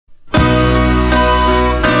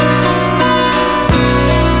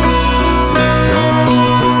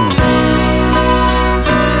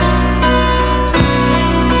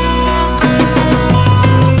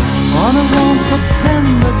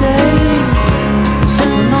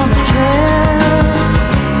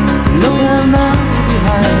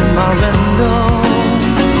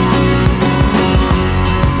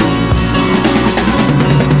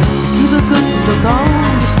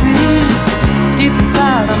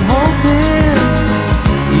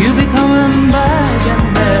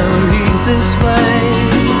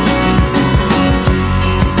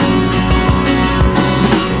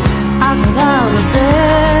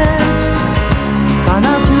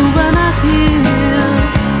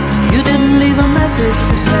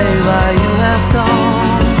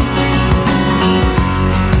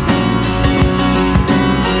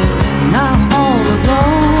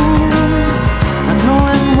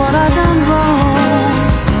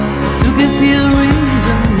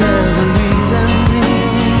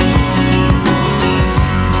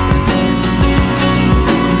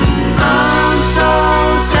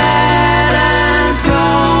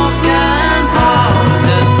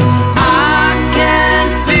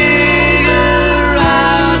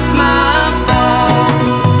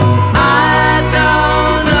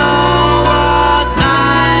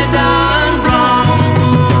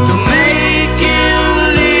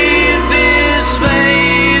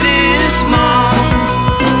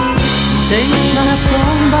Days have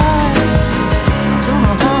gone by, don't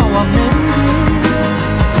know how I made it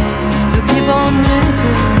to keep on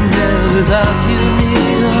living here without you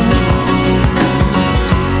near.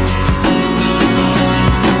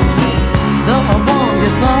 Though I won't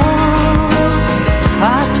get far,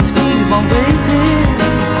 I just keep on waiting,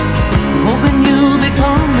 hoping you'll be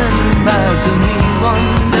coming back to me one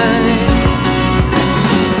day.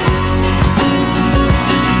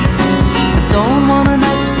 I don't want an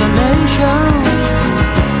explanation,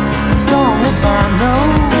 as long as I know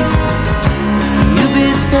you'll be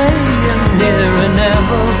staying here and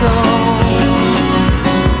never go.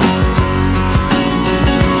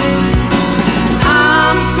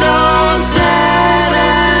 I'm so sad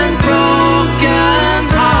and broken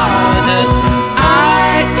hearted,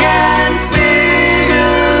 I can't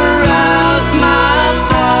figure out my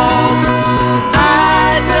faults.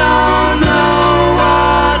 I don't know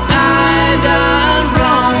what I done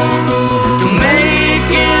wrong to make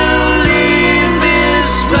you leave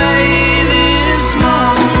this way this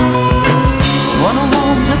long. One of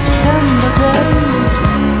those September days,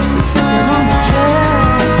 sitting on the chair,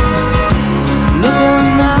 looking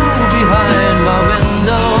now behind my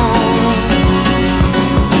window.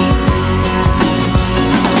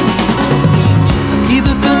 Keep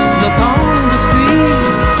a good look on the street,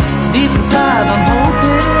 deep inside I'm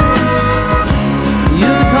hoping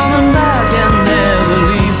you'll be coming back and never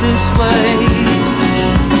leave this way.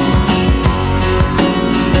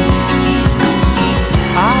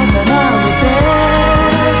 I'll get out of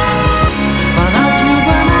bed, find out you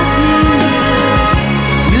were not here.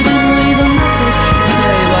 You didn't leave a message to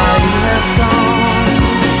say why you had gone.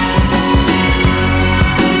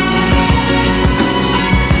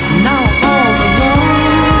 Now I'm all alone,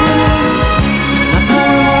 not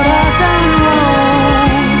knowing what I've done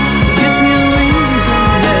wrong to give you a reason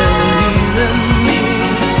never leaving me.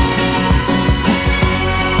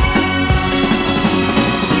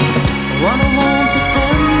 One of those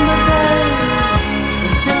September days,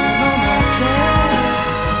 been sitting on that chair,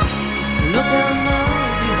 looking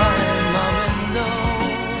out behind my window.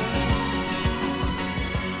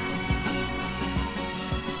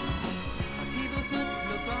 I keep a good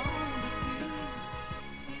look on the street,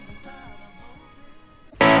 deep inside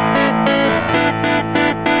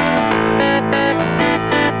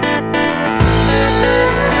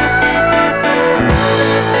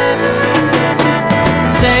I'm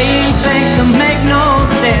saying things that make no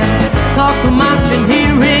sense, talk too much and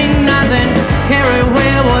hearing nothing, carry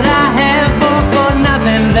away what I have for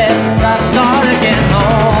nothing left, gotta start again,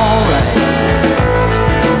 alright.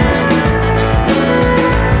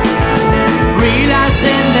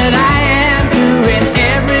 Realizing that I am doing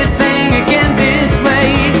everything again this way,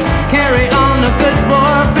 carry on a good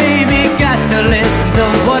boy, baby, got to listen to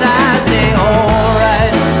what I say,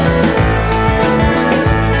 alright.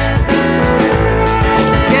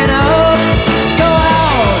 Get up, go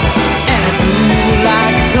out, and do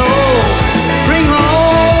like gold. Bring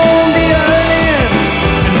home the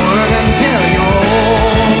earnings and work until you're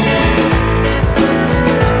old.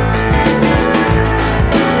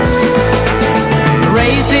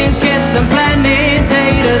 Raising kids and planting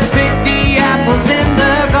taters, pick the apples in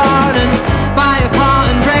the garden, buy a car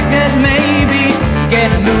and record maybe, get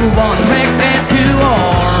a new one record too,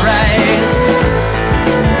 alright.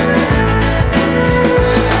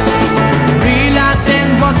 Realizing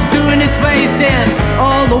what you're doing is wasting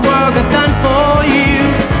all the work I've done for you,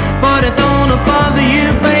 but it don't bother you,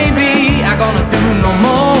 baby, I'm gonna do no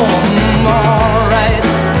more, alright.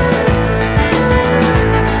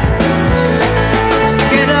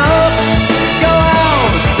 Get up, go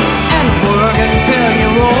out, and work until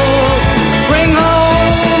you're old. Bring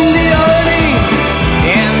home the earnings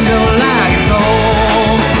and do like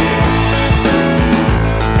gold.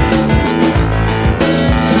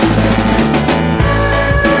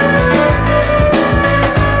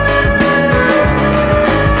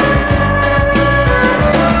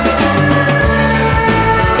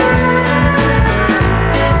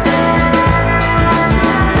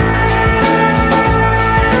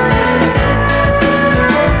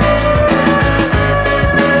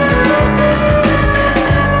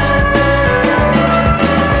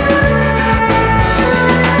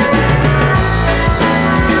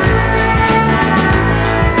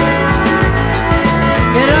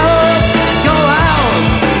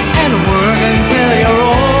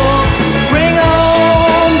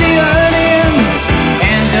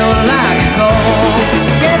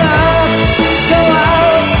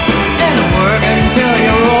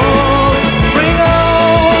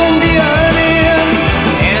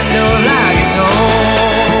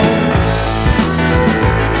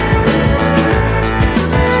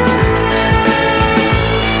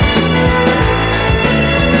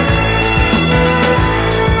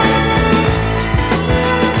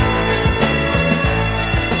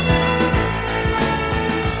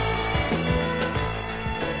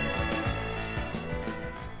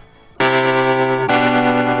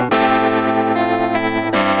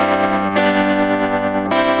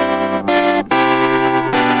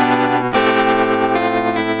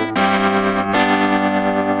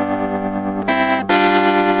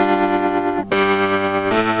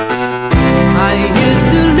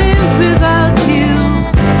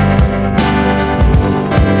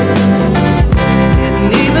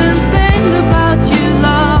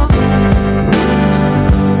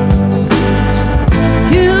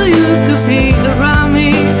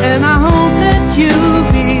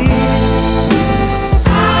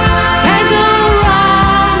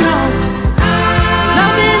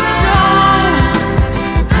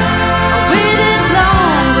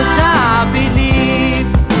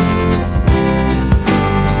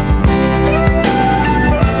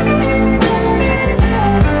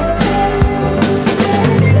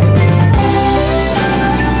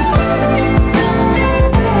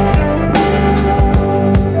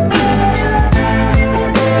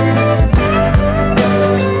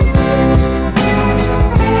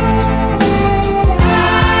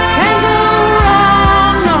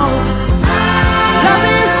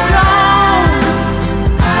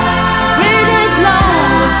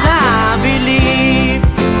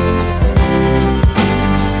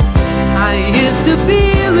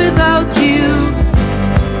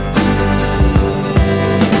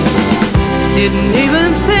 didn't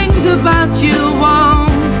even think about you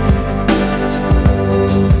wrong.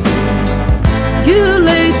 You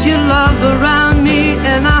laid your love around me,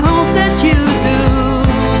 and I hope that you do.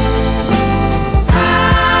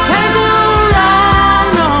 Can't go wrong,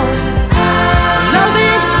 no. Love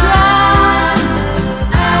is strong.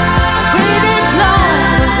 Wait as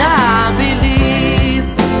long as I believe.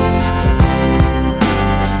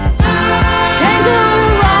 Can't go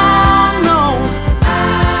wrong, no.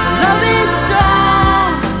 Love is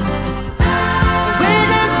strong. Wait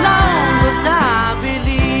as long as I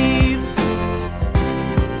believe.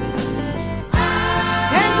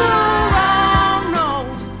 Can't go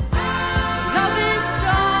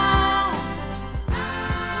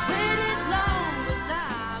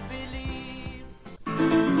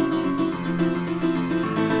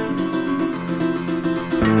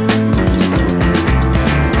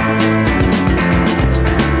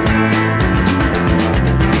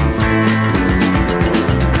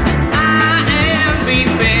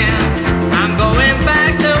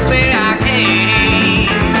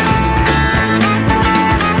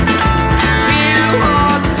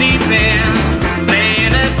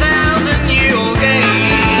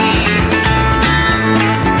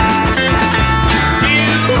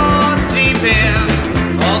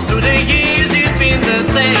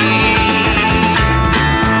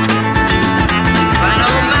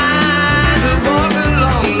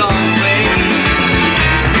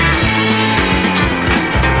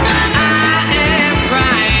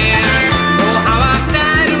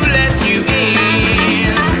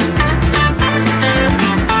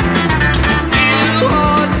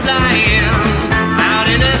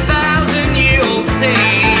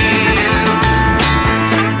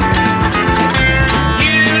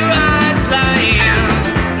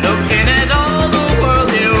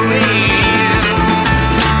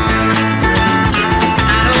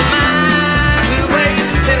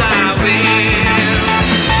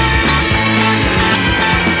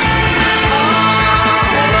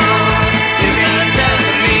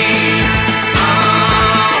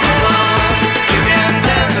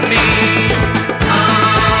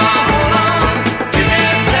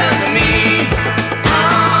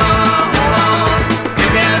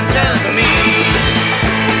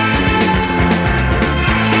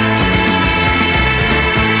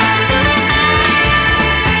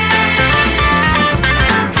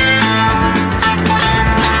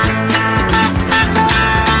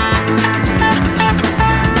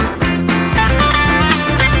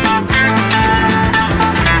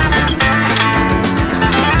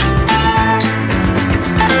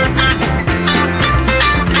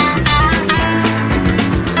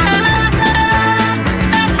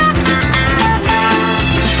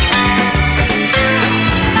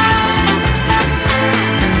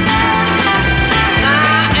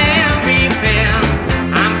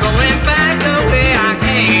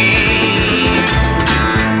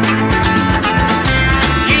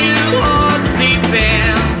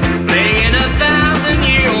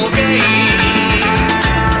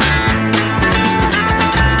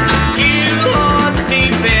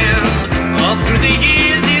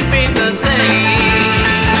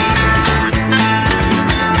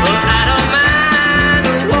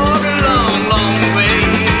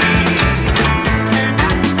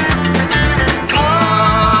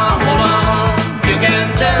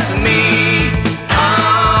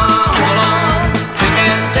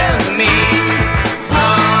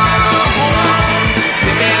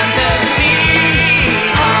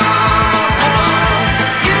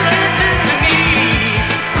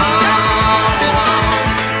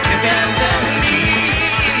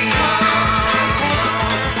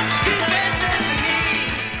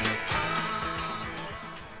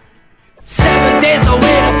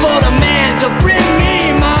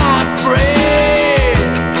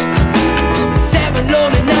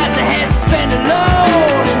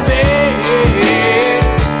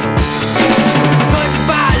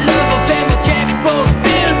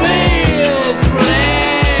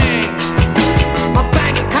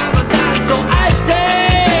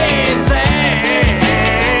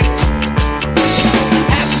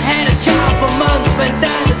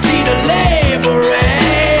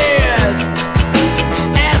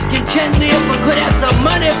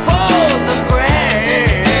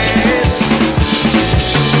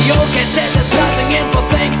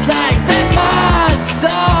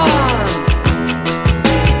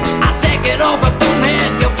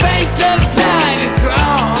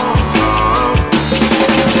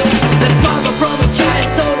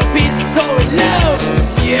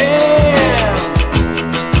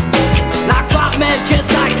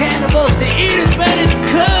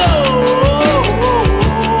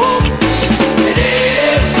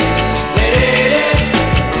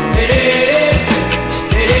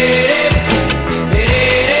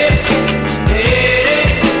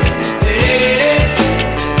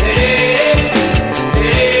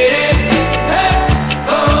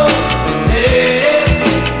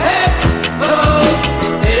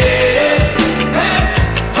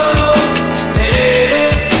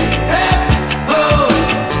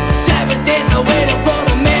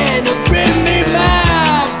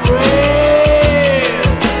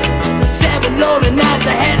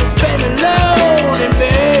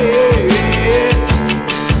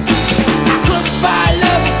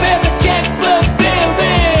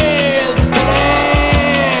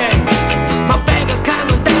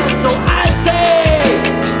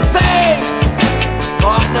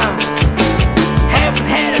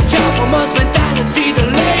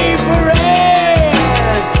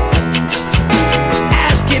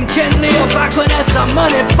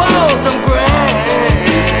some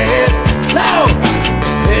grass. No!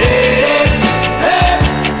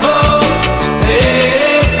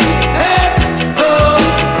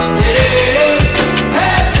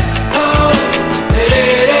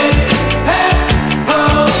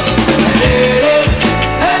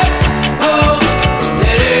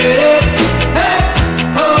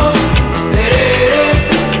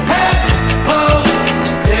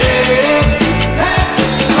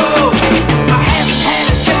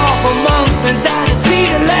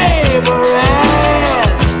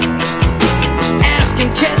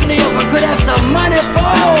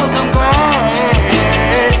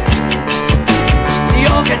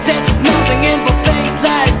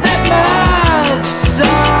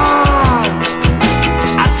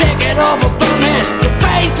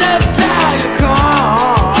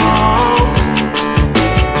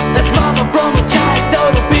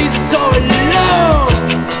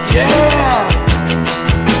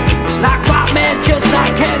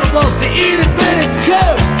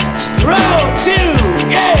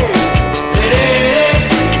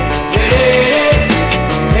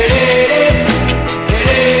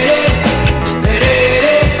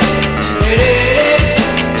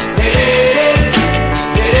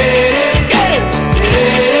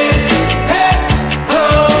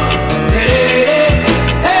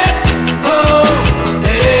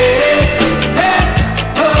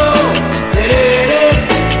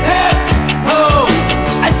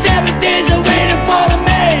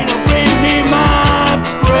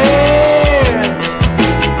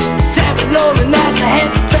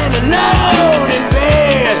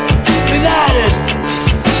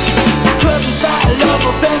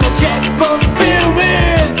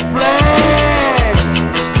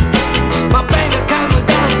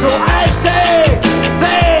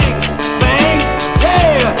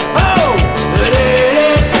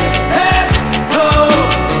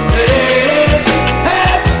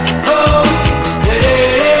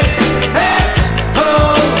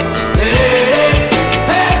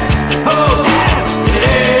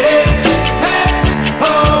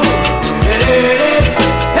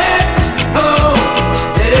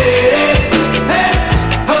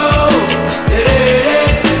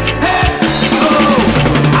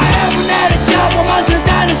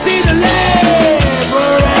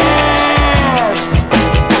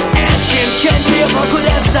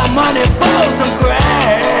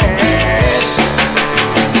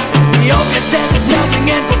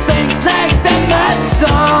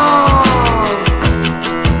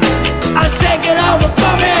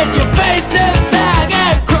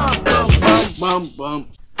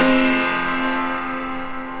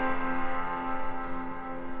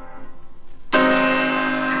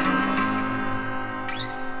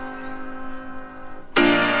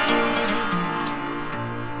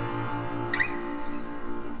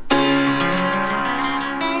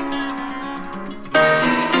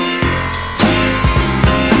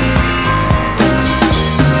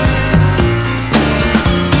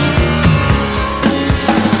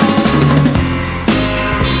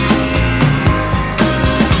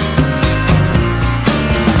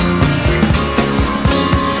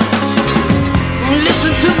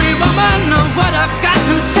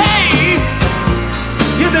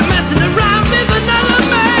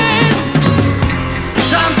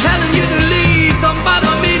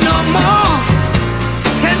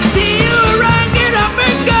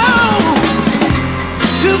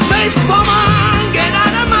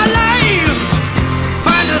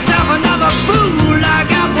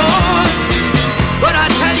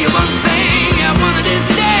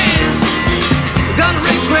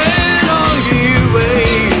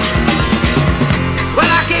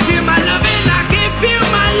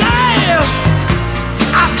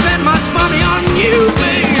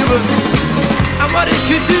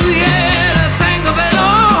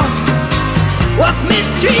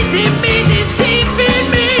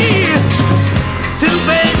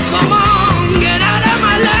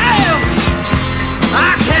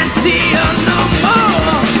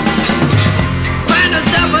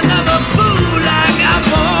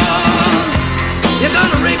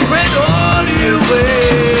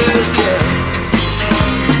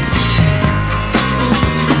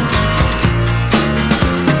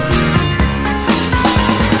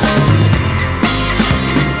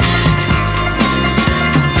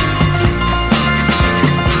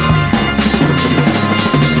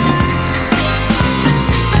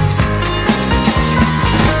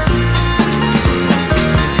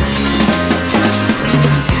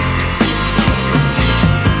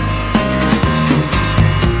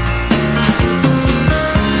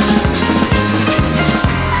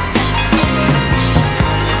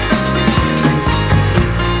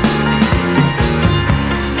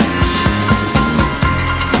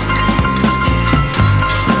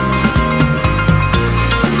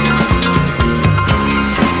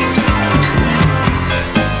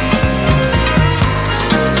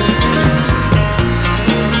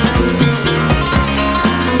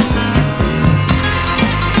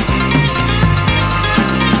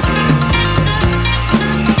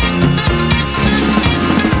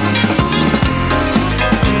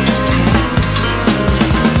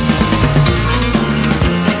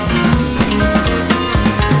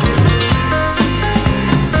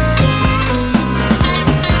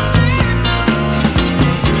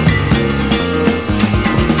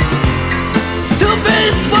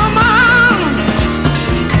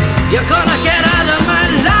 you're gonna get out of my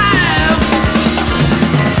life.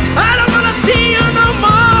 I don't wanna see you no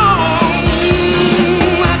more.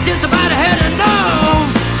 I just about had enough.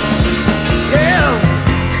 Yeah,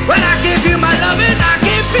 when I give you my loving, I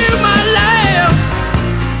give you my life.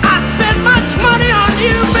 I spent much money on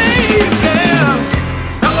you, baby.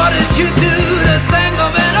 And what did you do to think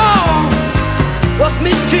of it all? Was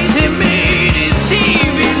mistreating me,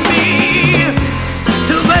 deceiving me.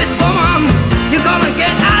 Two-faced woman, you're gonna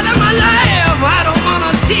get out of my life. I don't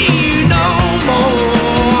wanna see you no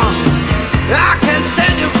more. I can't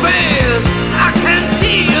stand your face, I can't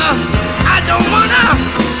see you. I don't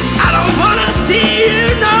wanna see you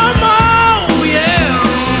no more. Yeah,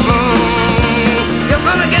 you're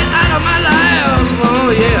gonna get out of my life. Oh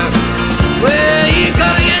yeah, well you're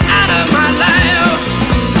gonna get out of my life.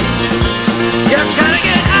 You're gonna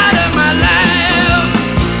get out of my life.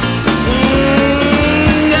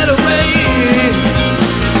 Get away.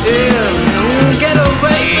 Yeah, get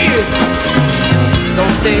away.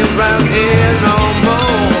 Don't stay around here no more.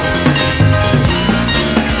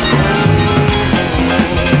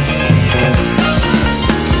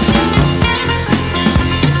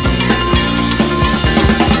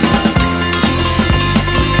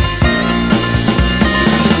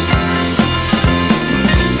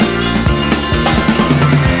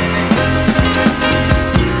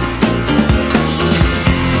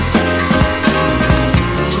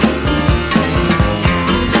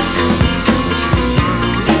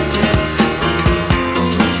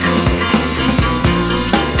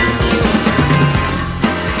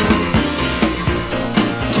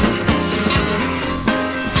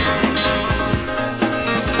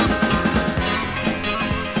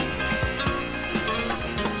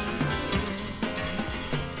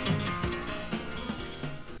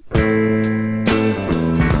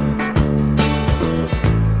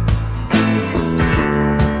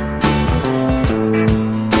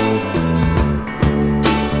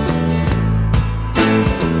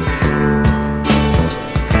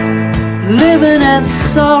 Living in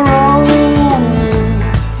sorrow,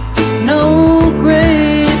 no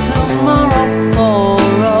great tomorrow for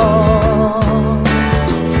all.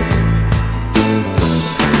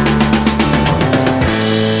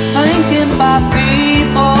 Thinking about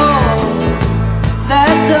people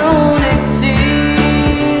that don't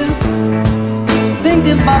exist.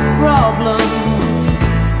 Thinking about problems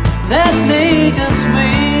that make us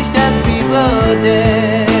wish that we were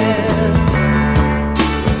dead.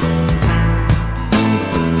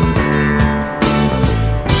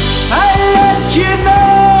 You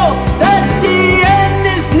know that the end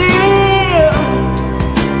is near.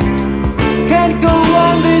 Can't go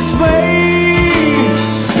on this way.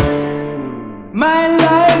 My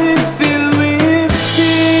life is filled with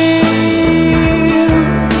fear.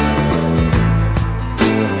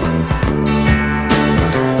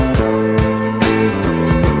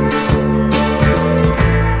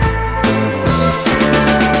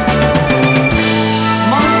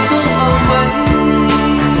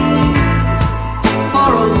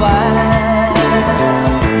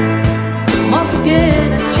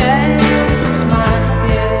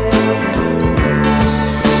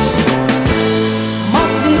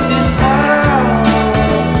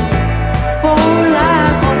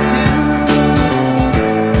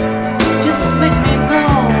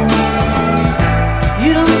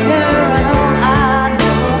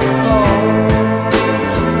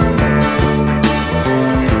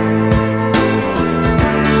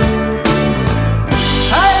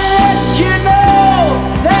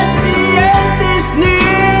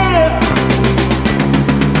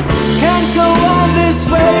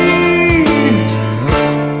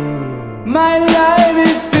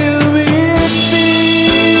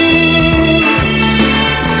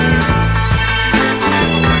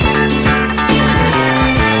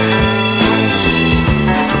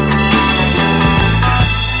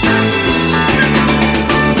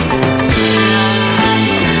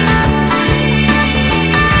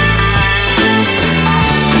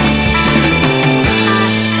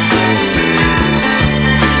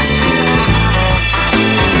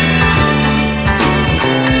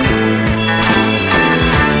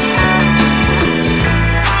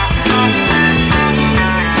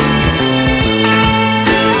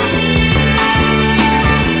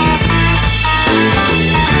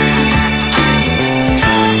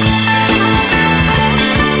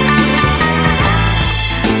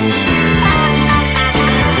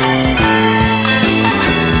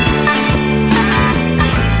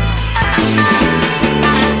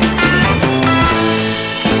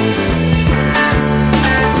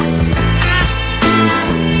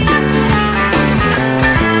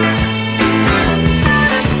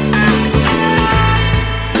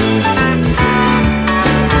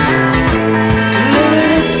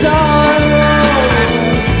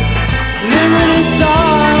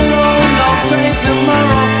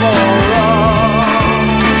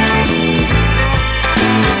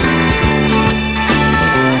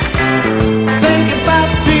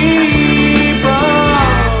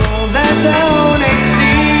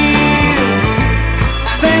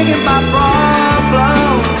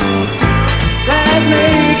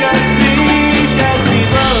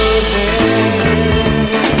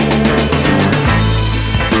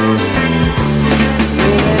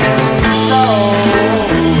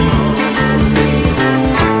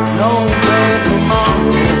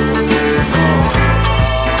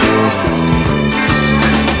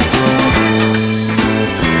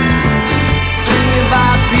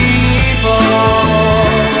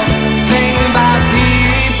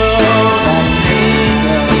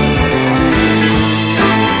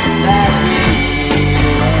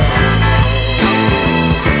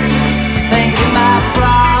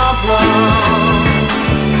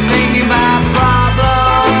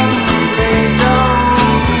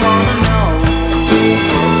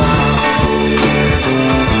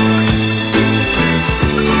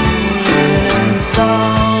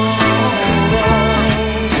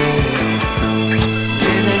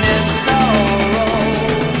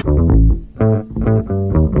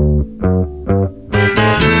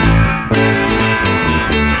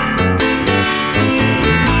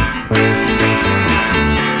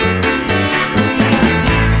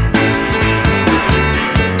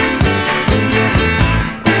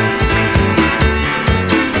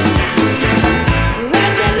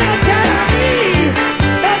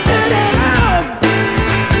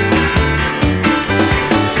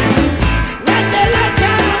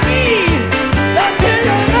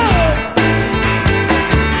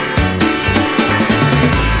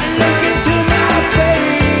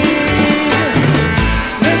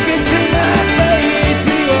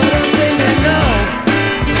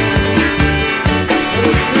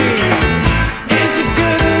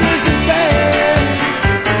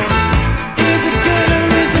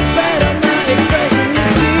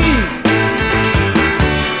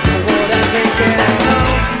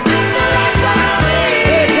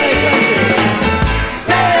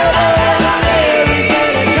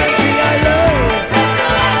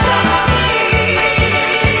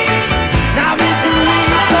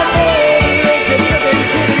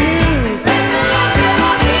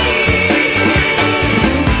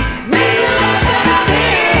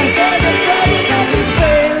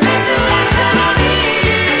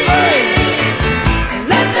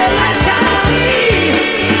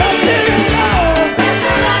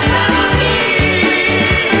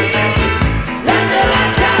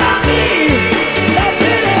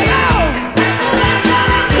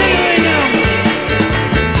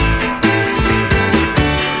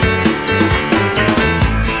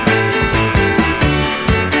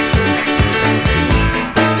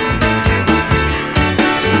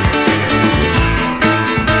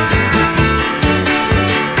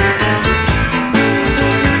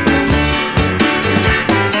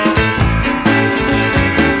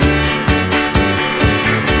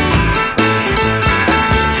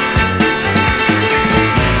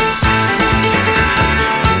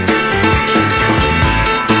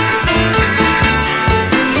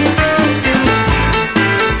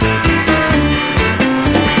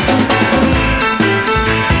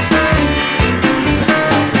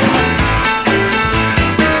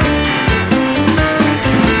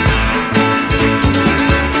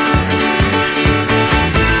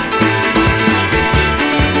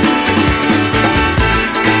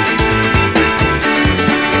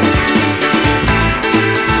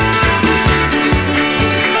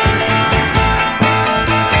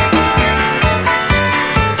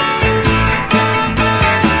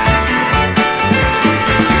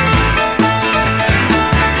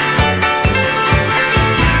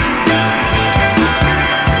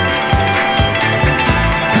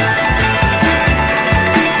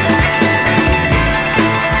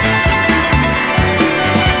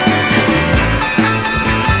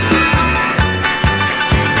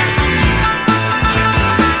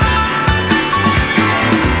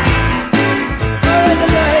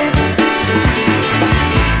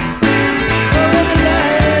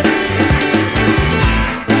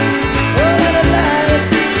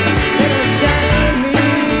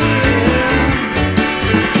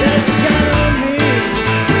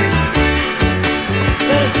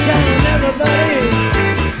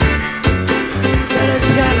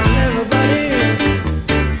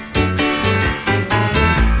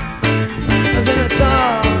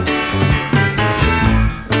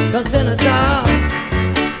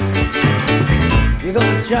 You're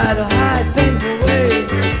gonna try to hide things away.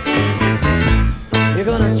 You're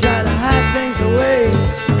gonna try to hide things away.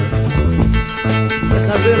 It's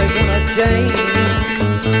not really gonna change.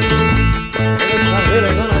 It's not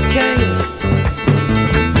really gonna change.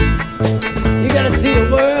 You gotta see the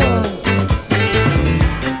world.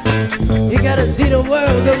 You gotta see the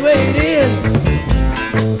world the way it is.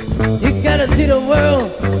 You gotta see the world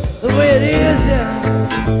the way it is, yeah.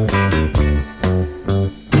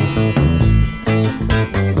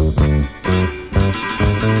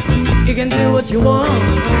 You can do what you want.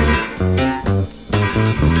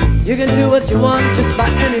 You can do what you want just by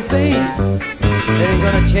anything. It ain't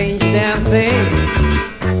gonna change a damn thing.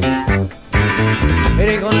 It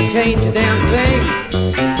ain't gonna change a damn thing.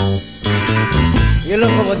 You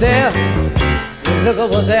look over there. You look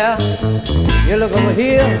over there. You look over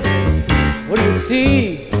here. What do you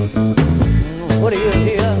see? What do you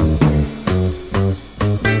hear?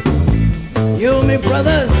 You and me,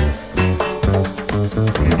 brothers.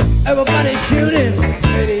 Everybody shooting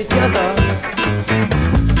at each other.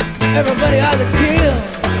 Everybody out to kill.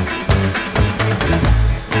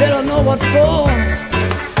 They don't know what for.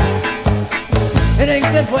 It ain't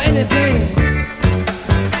good for anything.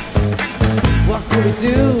 What could we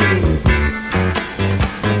do?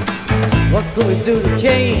 What could we do to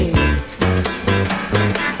change?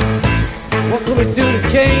 What could we do to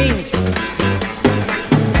change?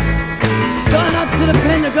 Going up to the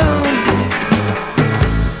Pentagon.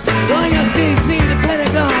 Going up D.C. to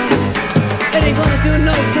Pentagon. It ain't gonna do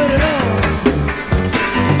no good at all.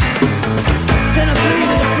 Send a plea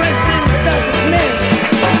to the president and start the Smith.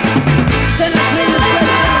 Send a plea to the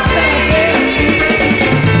president and start there.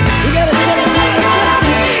 You gotta send a plea to the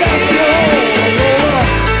president and start the war.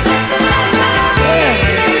 Yeah.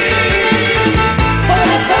 For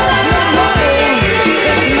the Palestinian war.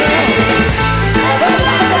 That's now. For the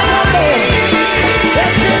Palestinian war.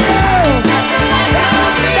 That's it now.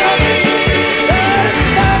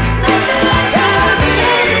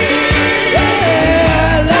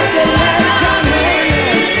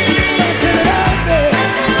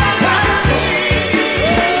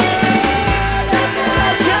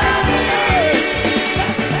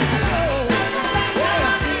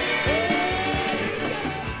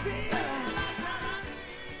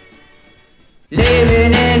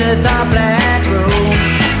 Living in a dark black room,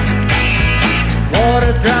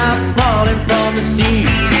 water drops falling from the sea.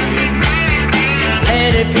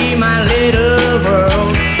 Let it be my little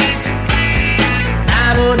world.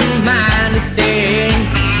 I wouldn't mind staying.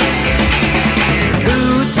 Who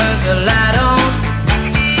turns the light on?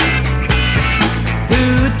 Who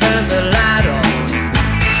turns the light on?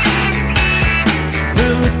 Who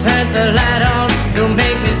turns the light on? Don't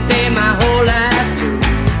make me stay my whole life through.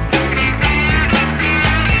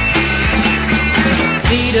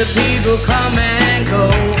 See the people come and go.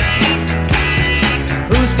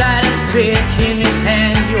 Who's got a switch in his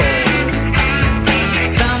hand? Yours.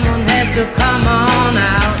 Someone has to come on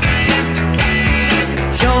out.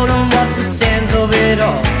 Show them what's the sense of it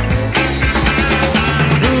all.